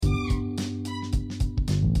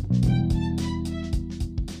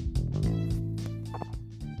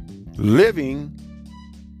living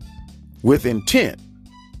with intent,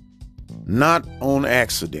 not on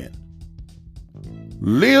accident.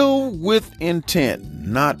 Live with intent,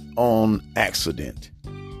 not on accident.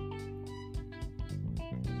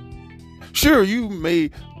 Sure, you may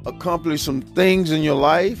accomplish some things in your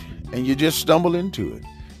life and you just stumble into it.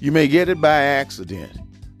 You may get it by accident,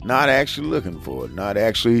 not actually looking for it, not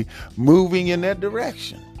actually moving in that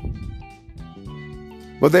direction.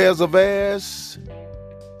 But there's a vast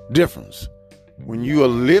difference when you are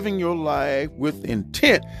living your life with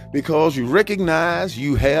intent, because you recognize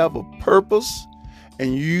you have a purpose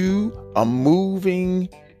and you are moving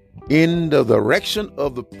in the direction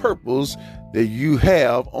of the purpose that you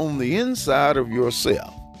have on the inside of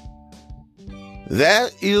yourself.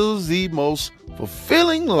 That is the most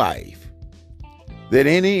fulfilling life that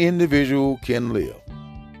any individual can live.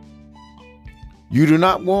 You do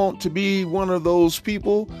not want to be one of those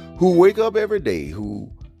people who wake up every day,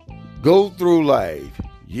 who go through life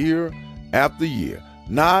year after year,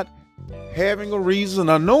 not having a reason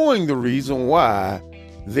or knowing the reason why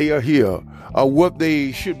they are here or what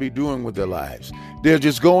they should be doing with their lives. They're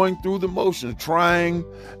just going through the motions, trying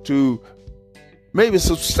to maybe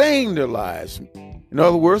sustain their lives. In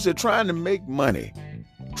other words, they're trying to make money,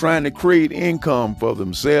 trying to create income for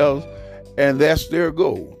themselves, and that's their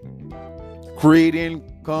goal. Create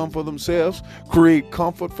income for themselves, create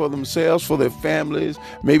comfort for themselves, for their families,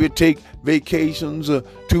 maybe take vacations,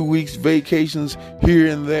 2 weeks vacations here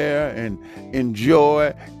and there, and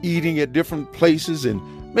enjoy eating at different places, and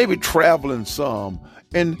maybe traveling some,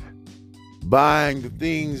 and buying the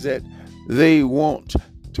things that they want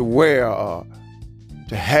to wear or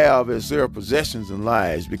to have as their possessions in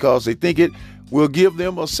lives, because they think it will give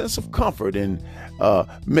them a sense of comfort and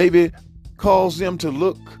maybe cause them to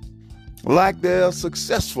look like they're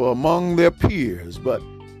successful among their peers. But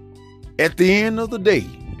at the end of the day,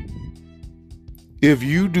 if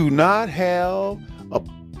you do not have a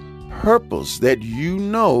purpose that you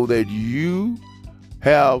know that you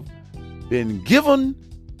have been given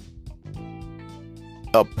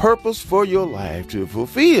a purpose for your life to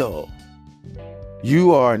fulfill,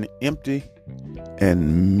 you are an empty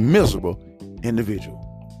and miserable individual.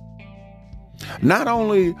 Not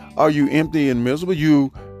only are you empty and miserable,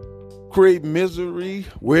 you create misery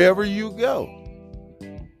wherever you go.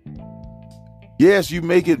 Yes, you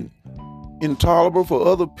make it intolerable for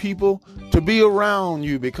other people to be around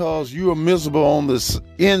you because you are miserable on the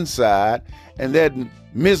inside, and that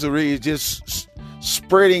misery is just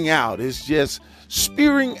spreading out. It's just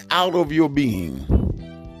spewing out of your being.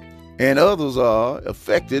 And others are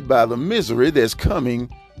affected by the misery that's coming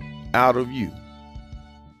out of you.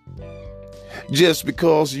 Just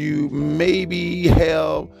because you maybe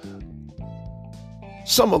have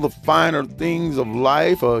some of the finer things of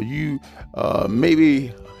life, or you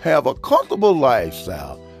maybe have a comfortable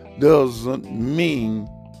lifestyle, doesn't mean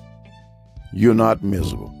you're not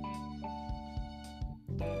miserable.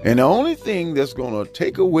 And the only thing that's going to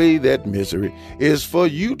take away that misery is for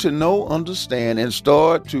you to know, understand, and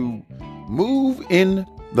start to move in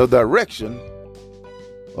the direction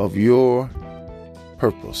of your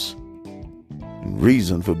purpose and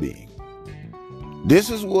reason for being. This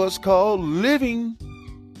is what's called living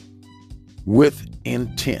with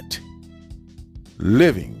intent.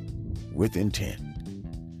 Living with intent.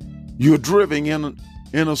 You're driven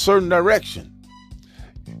in a certain direction.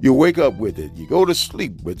 You wake up with it. You go to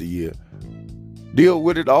sleep with it. You deal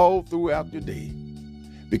with it all throughout your day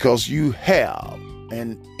because you have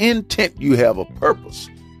an intent. You have a purpose,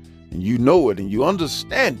 and you know it, and you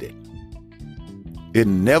understand it. It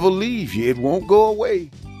never leaves you. It won't go away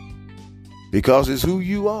because it's who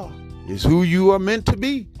you are. It's who you are meant to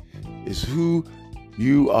be. It's who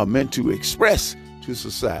you are meant to express to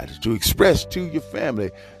society, to express to your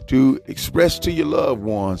family, to express to your loved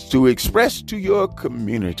ones, to express to your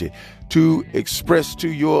community, to express to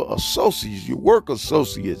your associates, your work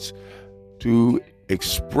associates, to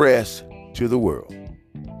express to the world.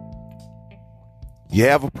 You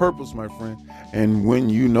have a purpose, my friend. And when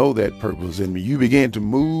you know that purpose and you begin to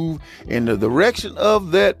move in the direction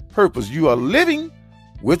of that purpose, you are living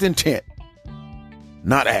with intent,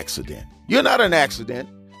 not accident. You're not an accident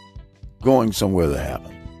going somewhere to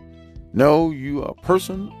happen. No, you are a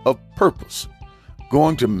person of purpose,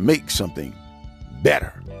 going to make something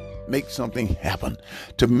better, make something happen,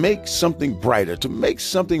 to make something brighter, to make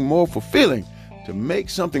something more fulfilling, to make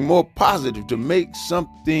something more positive, to make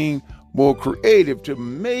something more creative, to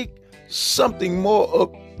make something more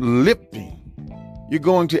uplifting. You're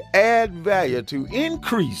going to add value, to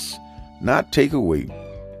increase, not take away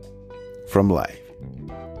from life.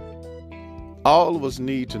 All of us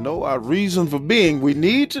need to know our reason for being. We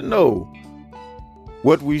need to know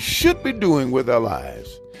what we should be doing with our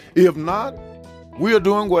lives. If not, we are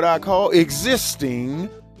doing what I call existing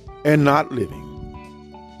and not living.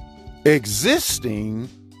 Existing,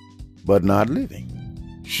 but not living.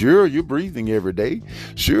 Sure, you're breathing every day.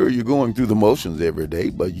 Sure, you're going through the motions every day,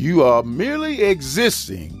 but you are merely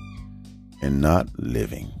existing and not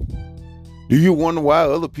living. Do you wonder why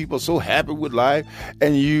other people are so happy with life,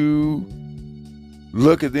 and you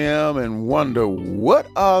look at them and wonder, what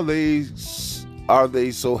are they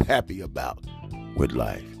so happy about with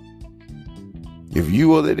life? If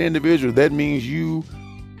you are that individual, that means you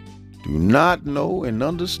do not know and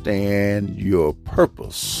understand your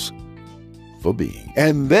purpose for being.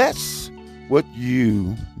 And that's what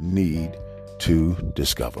you need to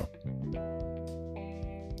discover.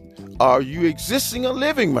 Are you existing or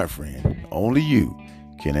living, my friend? Only you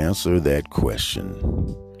can answer that question.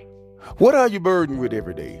 What are you burdened with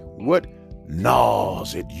every day? What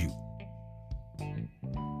gnaws at you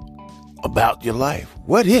about your life?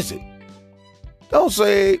 What is it? Don't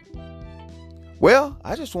say, well,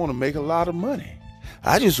 I just want to make a lot of money.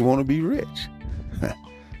 I just want to be rich.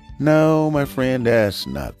 No, my friend, that's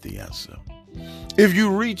not the answer. If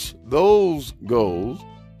you reach those goals,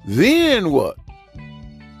 then what?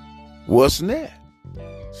 What's next?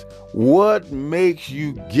 What makes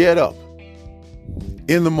you get up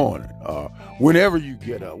in the morning or whenever you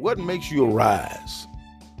get up? What makes you arise?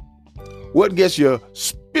 What gets your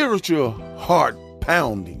spiritual heart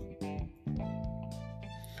pounding?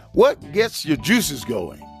 What gets your juices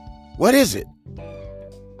going? What is it?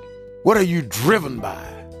 What are you driven by?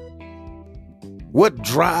 What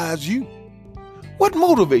drives you? What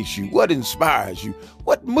motivates you? What inspires you?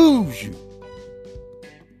 What moves you?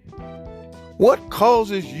 What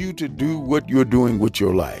causes you to do what you're doing with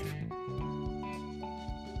your life?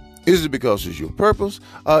 Is it because it's your purpose,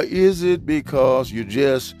 or is it because you're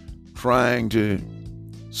just trying to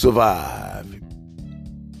survive?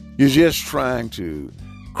 You're just trying to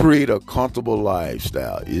create a comfortable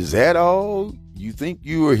lifestyle. Is that all you think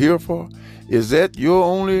you are here for? Is that your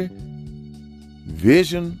only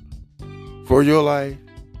vision for your life?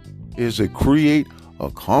 Is to create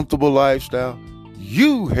a comfortable lifestyle?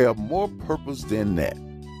 You have more purpose than that.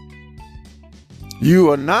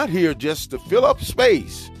 You are not here just to fill up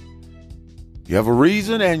space. You have a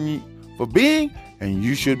reason for being, and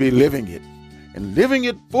you should be living it, and living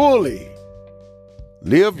it fully.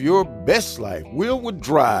 Live your best life. Live with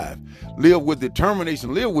drive. Live with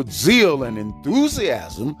determination. Live with zeal and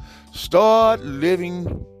enthusiasm. Start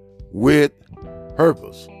living with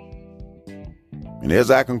purpose. And as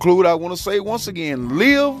I conclude, I want to say once again,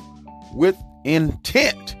 live with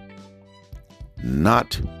intent,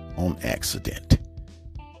 not on accident.